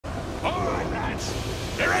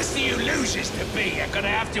rest of you losers to be are gonna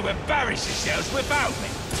have to embarrass yourselves without me.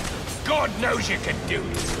 God knows you can do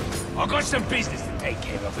it. I've got some business to take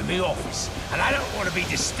care of in the office, and I don't want to be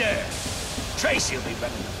disturbed. Tracy will be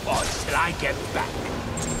running the boss till I get back.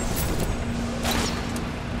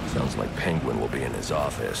 Sounds like Penguin will be in his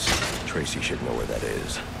office. Tracy should know where that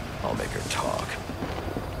is. I'll make her talk.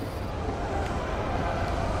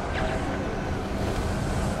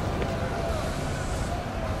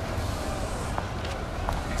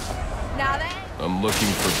 Now then. I'm looking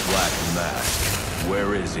for Black Mask.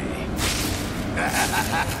 Where is he?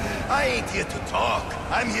 I ain't here to talk.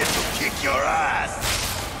 I'm here to kick your ass.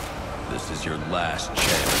 This is your last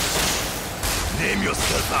chance. Name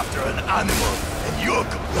yourself after an animal, and you're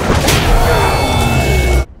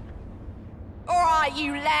Alright,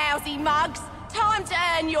 you lousy mugs. Time to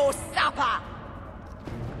earn your supper.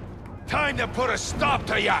 Time to put a stop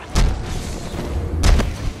to ya!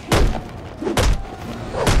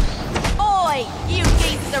 Oi! You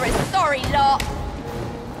geezers are a sorry lot.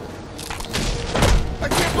 I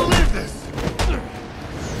can't believe this!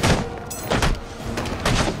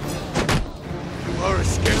 You are a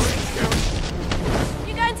scary.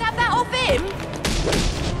 You going to have that off him?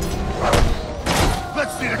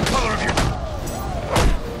 Let's see the color of your...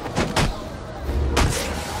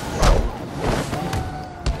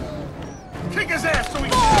 Kick his ass so we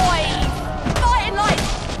Boy! Fighting like...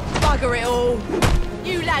 Bugger it all.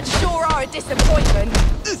 You lads sure are a disappointment.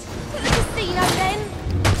 To the casino then?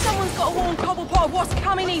 Someone's got to warn Cobblepot of what's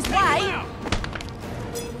coming his way.